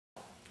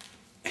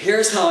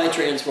Here's how I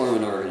transform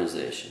an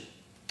organization.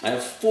 I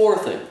have 4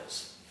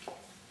 things.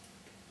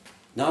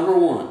 Number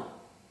 1,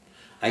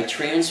 I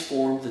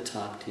transform the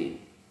top team.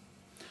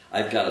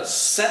 I've got a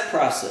set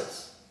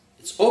process.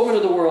 It's open to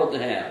the world to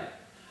have.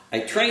 I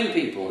train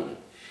people in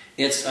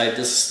it. I've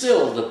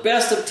distilled the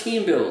best of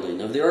team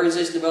building, of the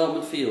organization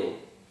development field.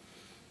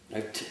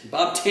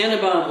 Bob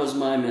Tannenbaum was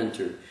my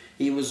mentor.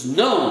 He was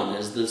known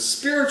as the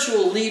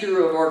spiritual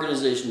leader of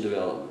organization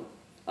development.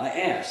 I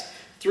asked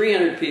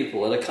 300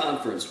 people at a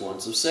conference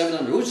once of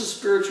 700, who's the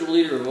spiritual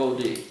leader of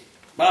OD?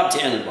 Bob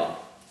Tannenbaum.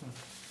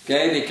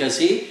 Okay, because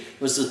he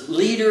was the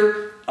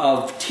leader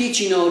of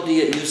teaching OD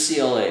at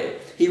UCLA.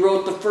 He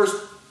wrote the first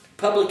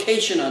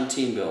publication on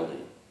team building.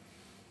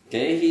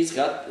 Okay, he's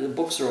got, the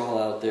books are all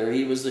out there.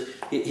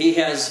 He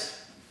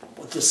has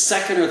the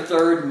second or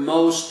third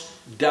most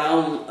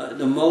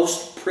the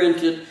most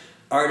printed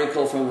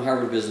article from the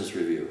Harvard Business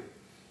Review.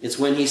 It's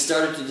when he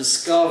started to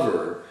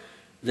discover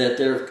that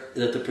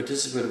the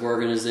participant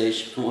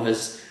organization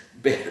was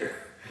better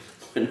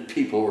when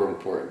people were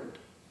important.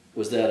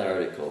 Was that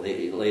article.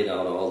 He laid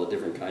out all the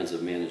different kinds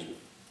of management.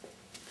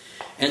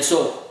 And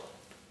so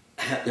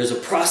there's a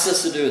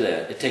process to do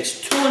that. It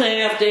takes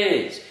 2.5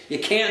 days. You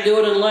can't do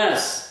it in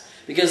less.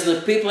 Because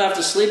the people have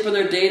to sleep in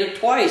their data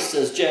twice,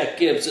 says Jack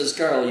Gibbs, says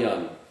Carl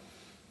Jung.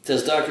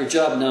 Says Dr.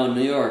 Jubb now in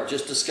New York,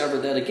 just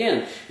discovered that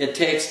again. It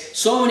takes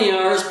so many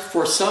hours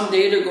for some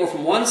data to go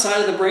from one side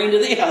of the brain to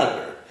the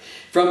other.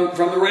 From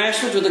the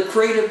rational to the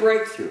creative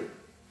breakthrough.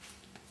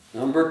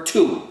 Number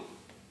 2,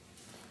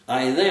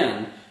 I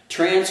then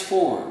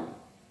transform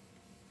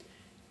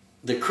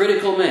the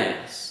critical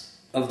mass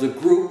of the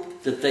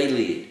group that they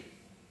lead.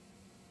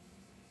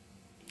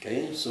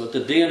 Okay, so at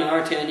the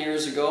DNR 10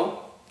 years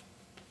ago,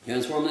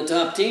 transformed the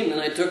top team, then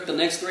I took the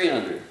next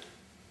 300.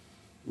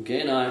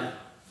 Okay, and I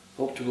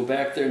hope to go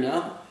back there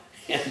now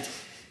and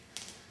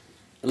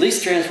at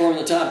least transform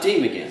the top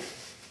team again.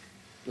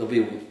 There'll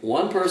be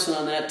one person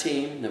on that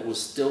team that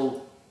was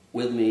still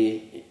with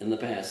me in the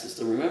past that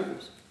still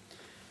remembers.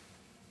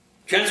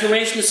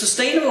 Transformation is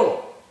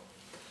sustainable.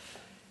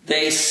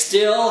 They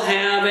still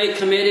have a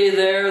committee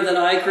there that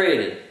I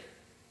created,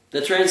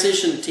 the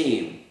transition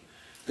team,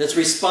 that's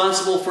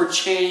responsible for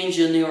change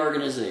in the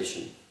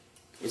organization.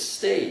 It's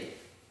stayed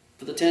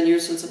for the 10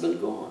 years since I've been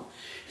gone.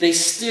 They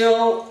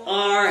still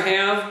are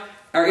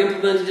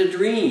implementing a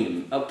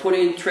dream of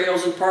putting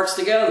trails and parks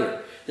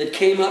together that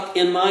came up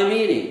in my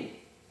meeting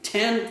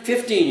 10,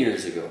 15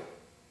 years ago.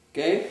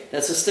 Okay?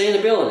 That's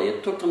sustainability.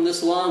 It took them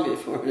this long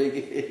before they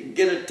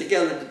get it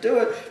together to do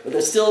it, but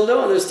they're still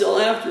doing it. They're still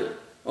after it.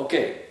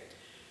 Okay.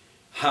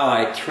 How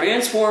I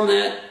transform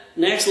that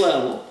next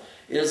level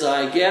is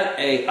I get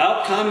an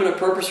outcome and a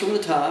purpose from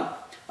the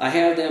top. I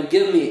have them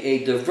give me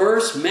a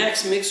diverse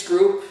max mixed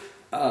group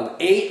of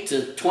 8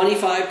 to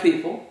 25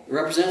 people. It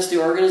represents the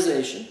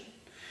organization.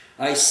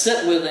 I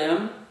sit with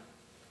them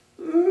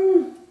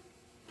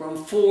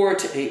from 4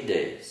 to 8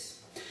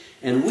 days.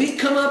 And we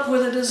come up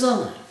with a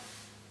design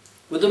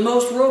with the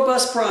most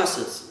robust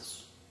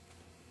processes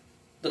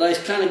that I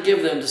kind of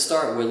give them to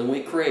start with, and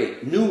we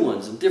create new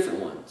ones and different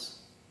ones.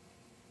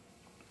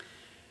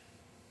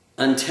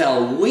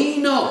 Until we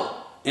know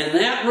in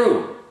that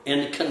room,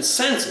 in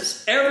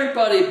consensus,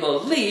 everybody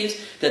believes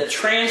that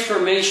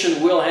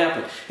transformation will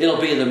happen.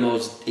 It'll be the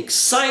most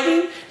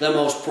exciting, the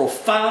most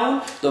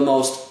profound, the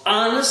most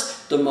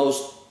honest, the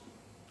most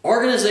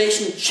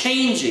organization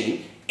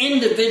changing,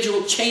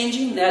 individual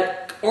changing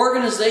that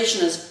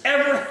organization has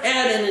ever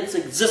had in its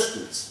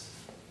existence.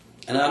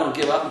 And I don't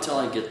give up until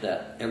I get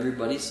that.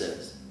 Everybody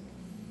says.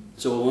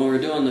 So when we were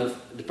doing the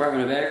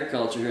Department of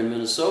Agriculture here in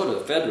Minnesota,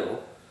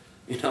 federal,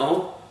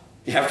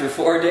 after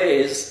 4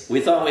 days,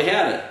 we thought we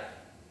had it.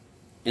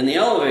 In the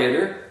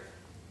elevator,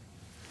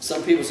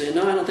 some people say,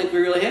 no, I don't think we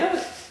really have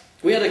it.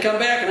 We had to come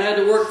back and I had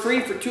to work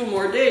free for 2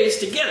 more days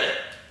to get it.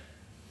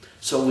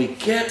 So we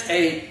get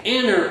an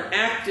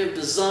interactive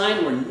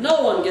design where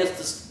no one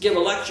gets to give a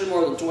lecture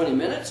more than 20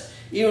 minutes,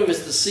 even if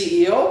it's the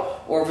CEO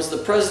or if it's the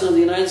President of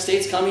the United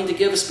States coming to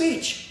give a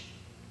speech.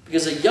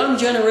 Because a young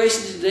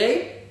generation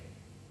today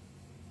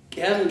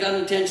hasn't got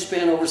an attention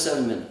span over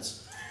 7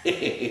 minutes.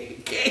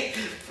 Okay?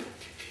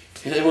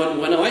 And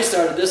when I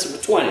started this, it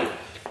was 20.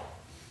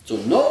 So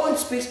no one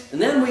speaks.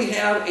 And then we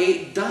have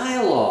a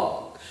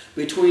dialogue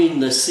between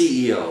the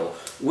CEO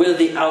with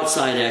the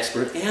outside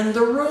expert and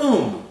the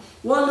room.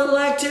 One little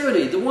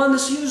activity, the one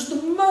that's used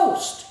the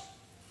most.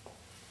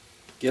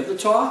 Give the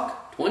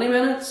talk, 20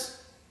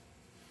 minutes.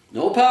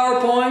 No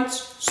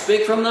PowerPoints,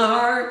 speak from the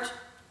heart.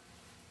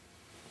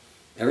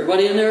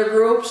 Everybody in their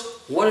groups,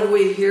 what did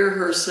we hear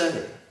her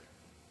say?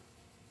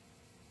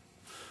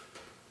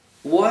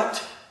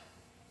 What?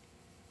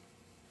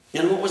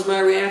 And what was my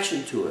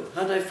reaction to it?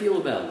 How did I feel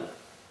about it?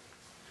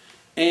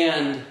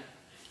 And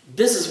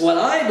this is what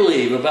I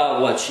believe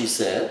about what she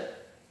said.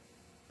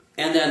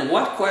 And then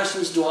what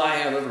questions do I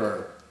have of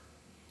her?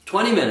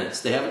 20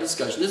 minutes, they have a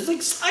discussion. It's an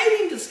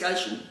exciting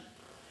discussion.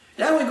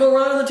 Then we go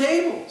around the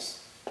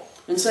tables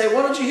and say,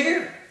 what did you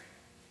hear?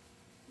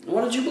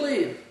 What did you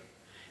believe?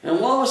 And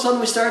all of a sudden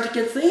we start to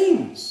get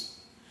themes.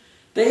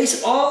 They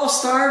all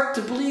start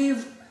to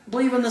believe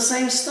in the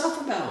same stuff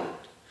about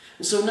it.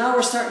 And so now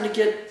we're starting to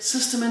get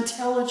system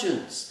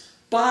intelligence,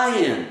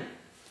 buy-in.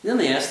 Then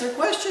they ask their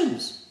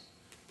questions.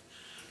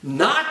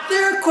 Not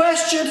their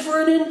question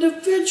for an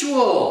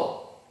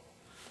individual.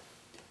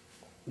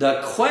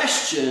 The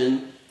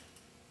question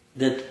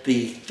that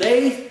they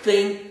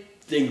think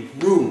the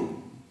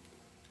room,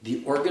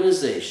 the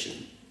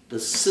organization, the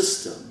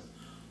system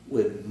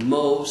would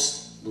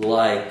most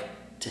like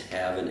to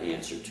have an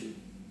answer to.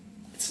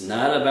 It's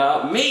not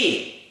about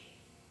me.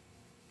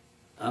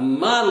 I'm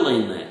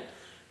modeling that.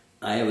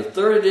 I have a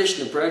 3rd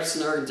edition of Practice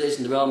in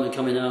Organization Development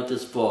coming out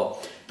this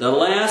fall. The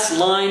last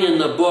line in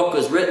the book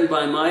was written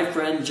by my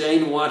friend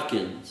Jane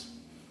Watkins,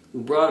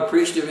 who brought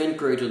appreciative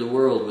inquiry to the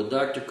world with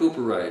Dr.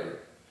 Cooper Ryder.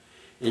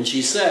 And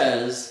she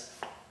says,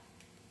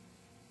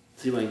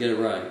 see if I can get it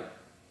right,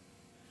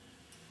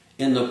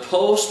 in the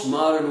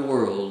postmodern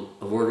world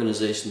of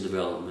organization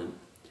development,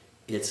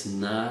 it's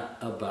not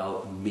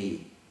about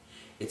me.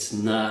 It's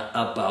not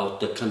about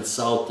the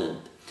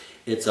consultant.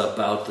 It's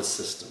about the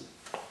system.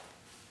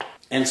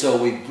 And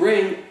so we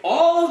bring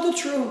all of the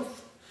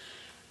truth,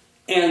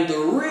 and the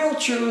real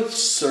truth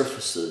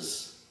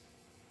surfaces.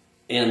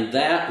 And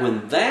that,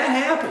 when that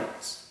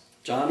happens,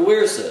 John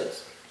Weir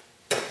says,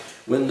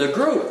 when the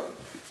group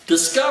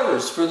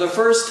discovers for the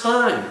first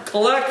time,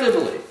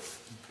 collectively,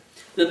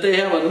 that they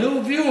have a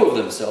new view of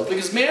themselves,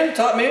 because man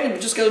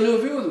just got a new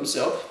view of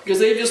themselves, because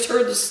they just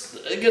heard this,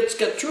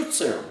 got truth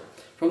serum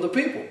from the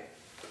people.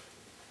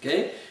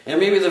 Okay?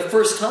 And maybe the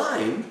first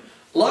time,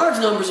 large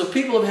numbers of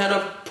people have had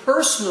a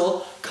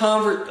personal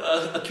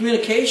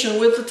communication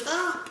with the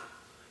top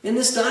in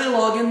this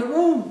dialogue in the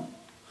room.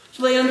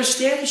 So they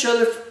understand each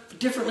other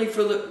differently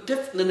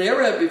than they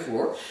ever had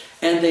before,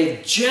 and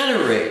they've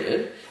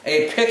generated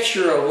a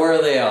picture of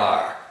where they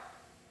are.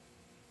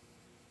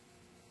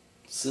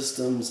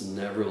 Systems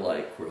never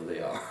like where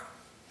they are.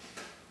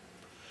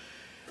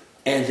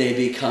 And they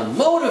become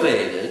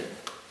motivated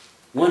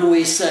when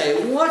we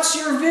say, what's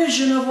your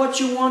vision of what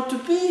you want to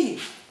be?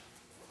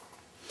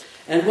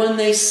 And when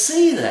they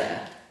see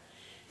that,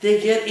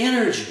 they get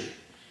energy.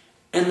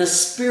 And the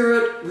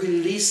spirit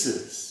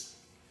releases.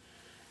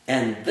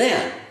 And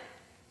then,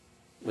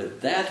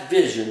 with that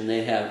vision,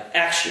 they have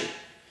action.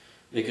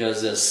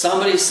 Because as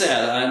somebody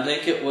said, I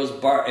think it was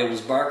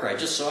Barker, I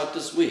just saw it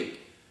this week,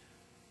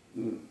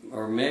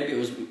 or maybe it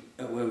was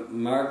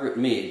Margaret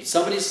Mead.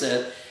 Somebody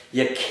said,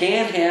 you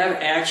can't have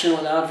action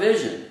without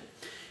vision.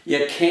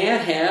 You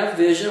can't have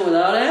vision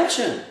without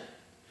action.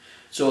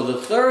 So the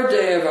 3rd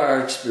day of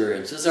our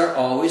experiences are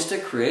always to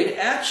create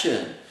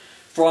action.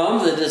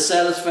 From the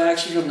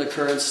dissatisfaction from the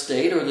current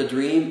state or the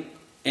dream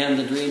and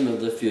the dream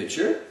of the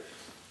future.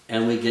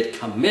 And we get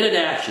committed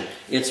action.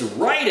 It's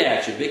right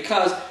action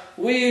because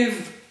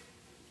we've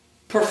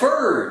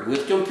preferred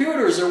with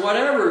computers or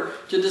whatever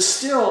to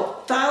distill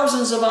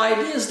thousands of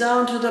ideas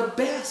down to the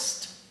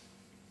best.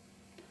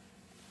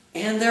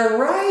 And they're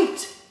right.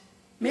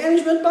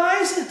 Management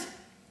buys it.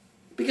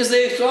 Because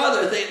they saw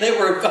that they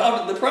were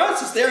involved in the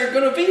process. They aren't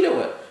going to veto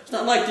it. It's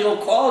not like the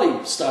old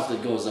quality stuff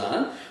that goes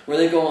on, where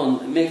they go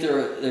and make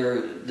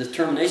their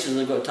determinations and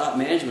they go to top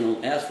management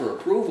and ask for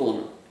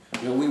approval.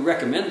 And, we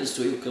recommend this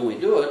to you. Can we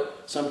do it?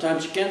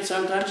 Sometimes you can,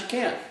 sometimes you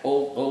can't.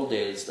 Old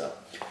dated stuff.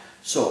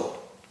 So,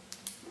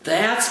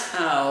 that's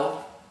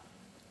how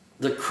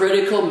the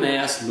critical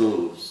mass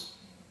moves.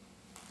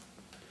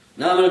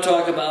 Now I'm going to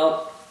talk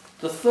about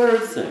the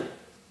 3rd thing.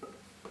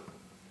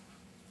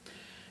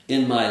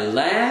 In my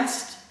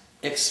last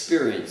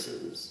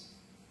experiences,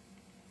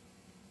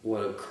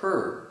 what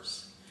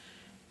occurs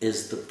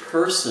is the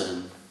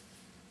person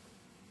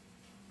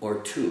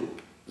or two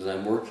that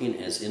I'm working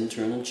as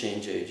internal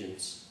change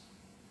agents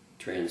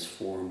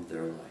transform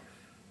their life.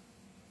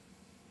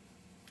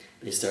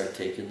 They start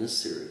taking this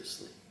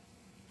seriously.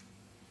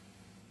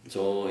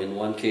 So in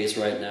one case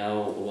right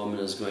now, a woman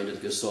is going to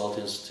the Gestalt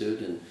Institute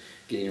and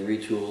getting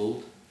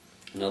retooled.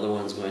 Another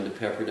one's going to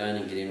Pepperdine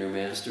and getting her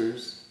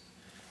master's.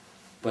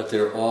 But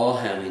they're all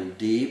having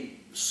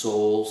deep,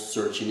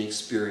 soul-searching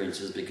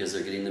experiences because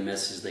they're getting the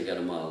message they got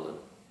to model it.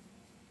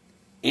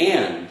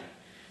 And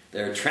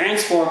they're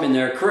transforming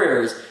their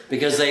careers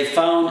because they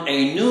found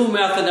a new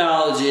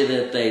methodology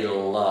that they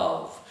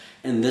love.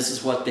 And this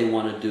is what they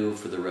want to do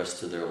for the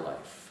rest of their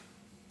life.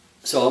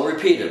 So I'll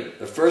repeat it.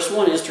 The first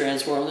one is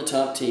transform the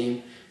top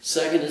team.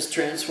 Second is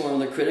transform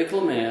the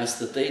critical mass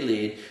that they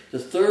lead. The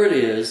third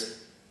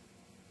is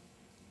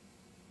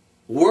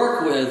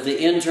work with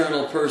the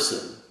internal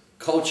person.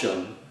 Coach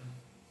them,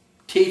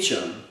 teach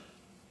them.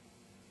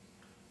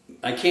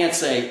 I can't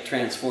say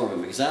transform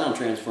them because I don't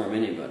transform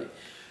anybody.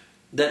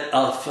 That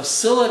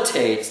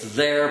facilitates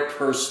their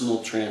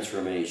personal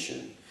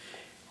transformation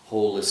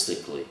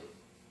holistically.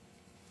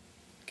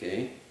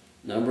 Okay?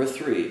 Number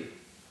 3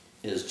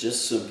 is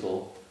just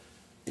simple,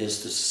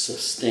 is to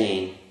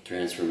sustain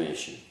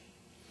transformation.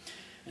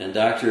 And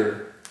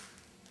Dr.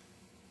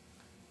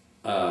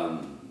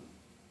 I'm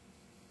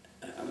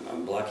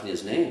blocking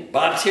his name,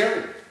 Bob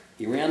Terry.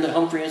 He ran the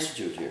Humphrey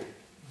Institute here.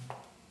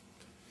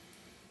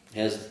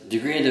 Has a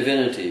degree in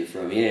divinity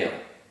from Yale.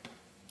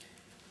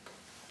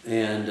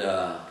 and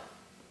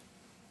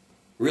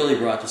really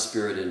brought the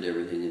spirit into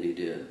everything that he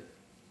did.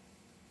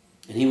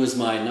 And he was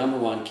my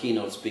 #1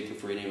 keynote speaker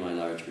for any of my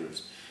large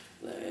groups.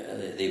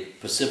 The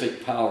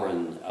Pacific Power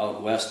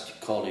out west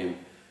called him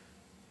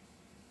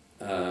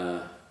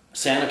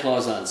Santa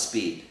Claus on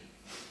speed,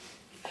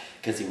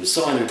 because he was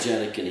so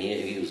energetic, and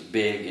he was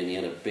big, and he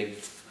had a big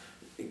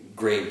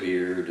gray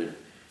beard and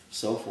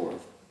so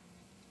forth.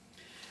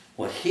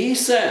 What he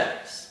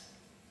says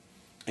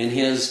in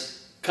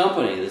his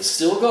company that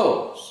still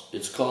goes,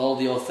 it's called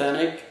the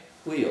Authentic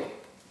Wheel,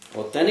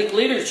 Authentic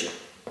Leadership,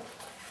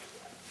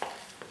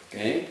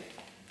 okay,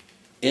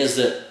 is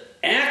that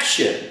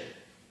action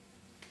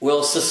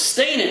will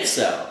sustain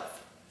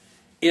itself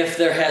if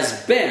there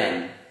has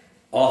been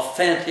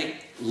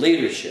authentic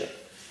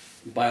leadership.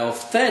 By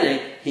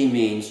authentic, he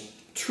means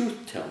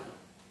truth-telling.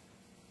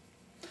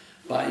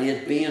 By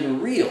it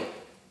being real.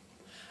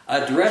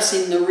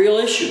 Addressing the real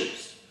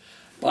issues.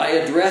 By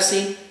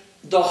addressing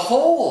the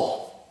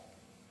whole.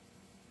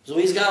 So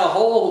he's got a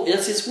whole,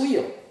 it's his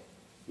wheel.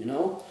 You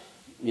know,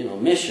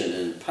 mission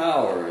and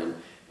power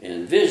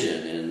and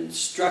vision and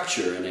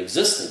structure and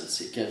existence.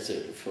 You can't say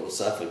a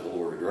philosophical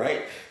word,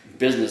 right?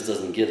 Business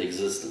doesn't get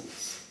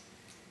existence.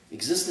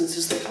 Existence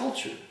is the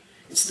culture.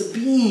 It's the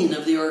being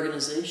of the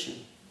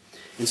organization.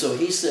 And so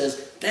he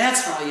says,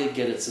 that's how you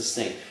get it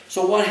sustained.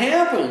 So what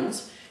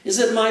happens is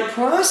that my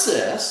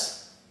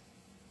process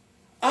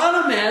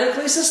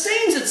automatically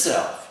sustains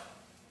itself.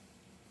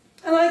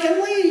 And I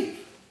can leave.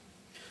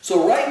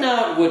 So right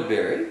now at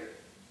Woodbury,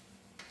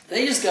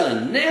 they just got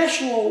a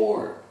national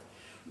award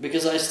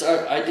because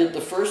I did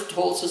the first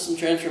whole system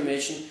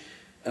transformation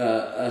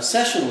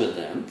session with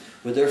them,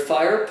 with their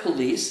fire,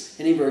 police,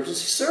 and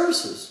emergency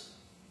services.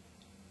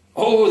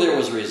 Oh, there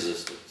was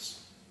resistance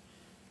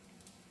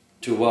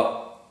to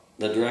what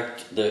the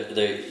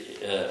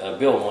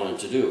bill wanted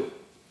to do,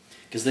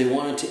 because they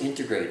wanted to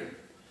integrate them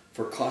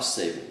for cost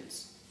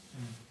savings.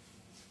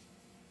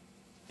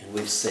 And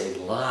we've saved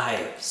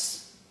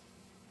lives.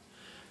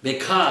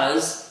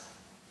 Because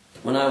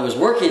when I was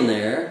working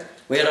there,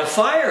 we had a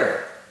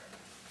fire.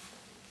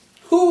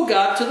 Who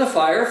got to the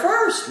fire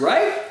first,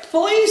 right? The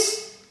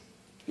police.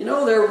 You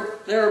know,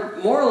 they're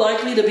more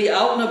likely to be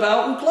out and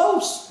about and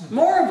close.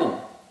 More of them.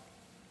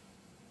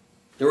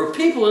 There were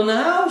people in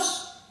the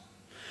house.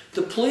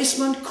 The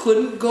policeman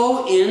couldn't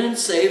go in and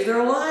save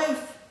their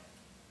life.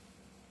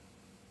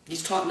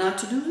 He's taught not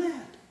to do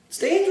that. It's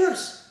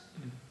dangerous.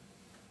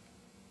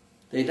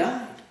 They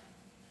died.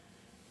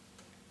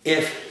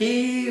 If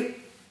he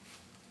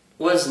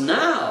was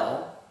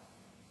now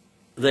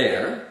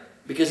there,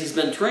 because he's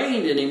been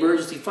trained in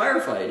emergency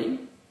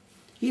firefighting,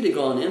 he'd have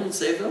gone in and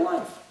saved their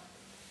life.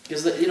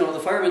 Because the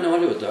firemen know how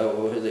to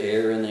do it. The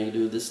air, and they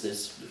do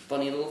this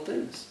funny little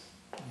things.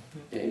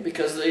 Okay?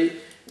 Because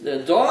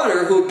the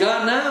daughter who had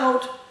gotten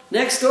out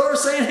next door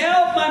saying,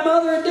 "Help, my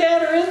mother and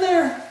dad are in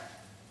there."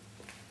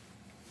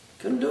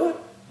 Couldn't do it.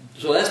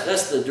 So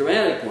that's the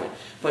dramatic point.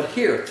 But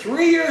here,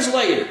 3 years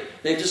later,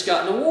 they've just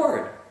gotten an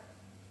award.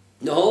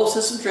 The whole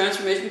system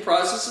transformation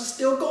process is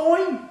still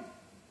going.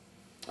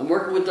 I'm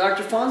working with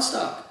Dr.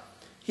 Fonstock.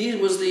 He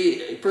was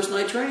the person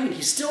I trained.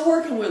 He's still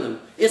working with him.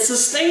 It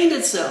sustained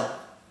itself.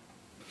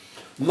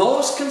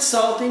 Most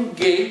consulting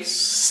gigs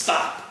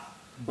stop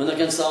when the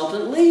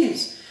consultant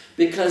leaves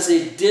because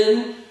they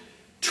didn't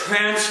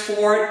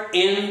transform it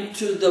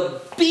into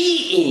the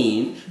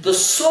being, the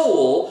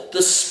soul,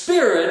 the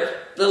spirit,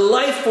 the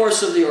life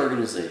force of the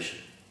organization.